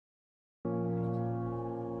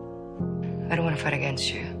I don't want to fight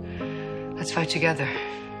against you. Let's fight together.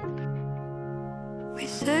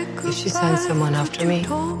 If she sends someone after me,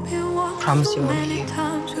 promise you won't leave.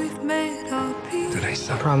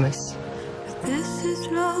 Teresa. I promise.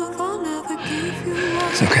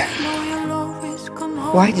 It's okay.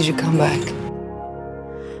 Why did you come back?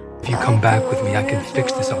 If you come back with me, I can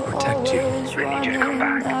fix this. I'll protect you. I need you to come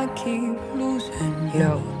back.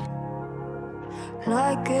 No.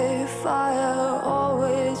 Like a fire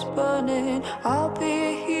always burning, I'll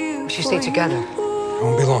be here. We should stay together. It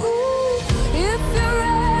won't be long.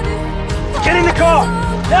 Get in the car!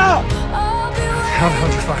 Now! How the hell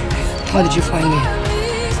did you find me? How did you find me?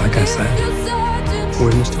 Like I said,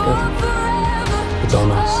 we're in this together. It's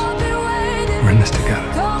on us. We're in this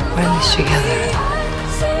together. We're in this together.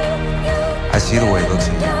 I see the way he looks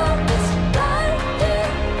at you.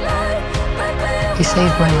 He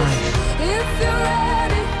saved my life.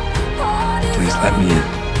 Please let me in.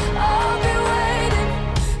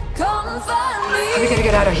 How are we gonna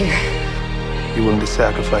get out of here? You're willing to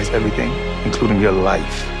sacrifice everything, including your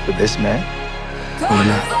life, for this man? We're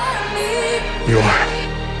not. You are.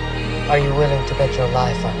 Are you willing to bet your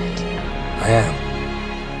life on it? I am.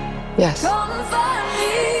 Yes.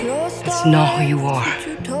 It's not who you are.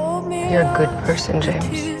 You're a good person,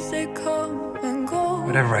 James.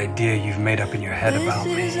 Whatever idea you've made up in your head about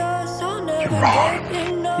me, you're wrong.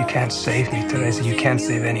 You can't save me, Teresa. You can't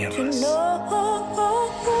save any of us.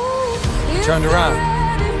 You turned around.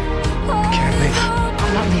 You can't leave.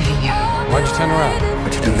 I'm not leaving you. Why'd you turn around?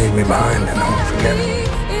 But you didn't leave me behind, and I won't forget it.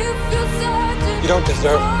 You don't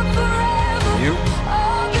deserve it. You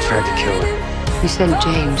tried to kill her. You sent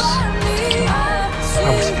James to kill her. I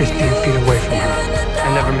was 15 feet away from her. I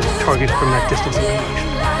never missed a target from that distance in my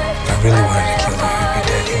life. I really wanted to kill her. You'd be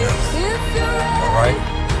dead, you know. All right?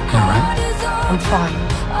 All right? I'm fine.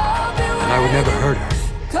 And I would never hurt her.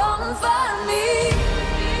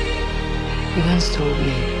 You once told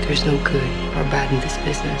me there's no good or bad in this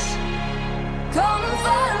business.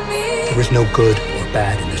 There is no good or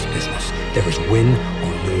bad in this business. There is win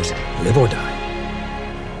or lose, live or die.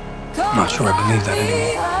 I'm not sure I believe that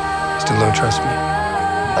anymore. Still don't trust me.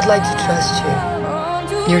 I'd like to trust you.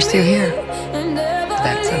 You're still here.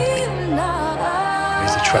 That's something.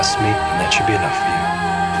 Teresa trusts me, and that should be enough for you.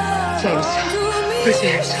 James. Where's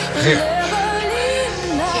James? Here.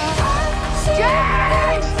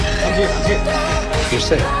 I'm here. You're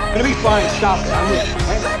safe. I'm gonna be fine. Stop it. I'm here.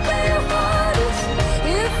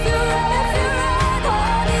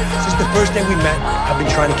 Since the first day we met, I've been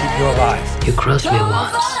trying to keep you alive. You crossed me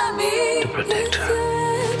once to protect her.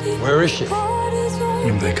 Where is she?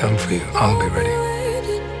 When they come for you, I'll be ready.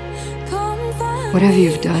 Whatever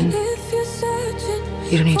you've done,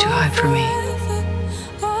 you don't need to hide from me.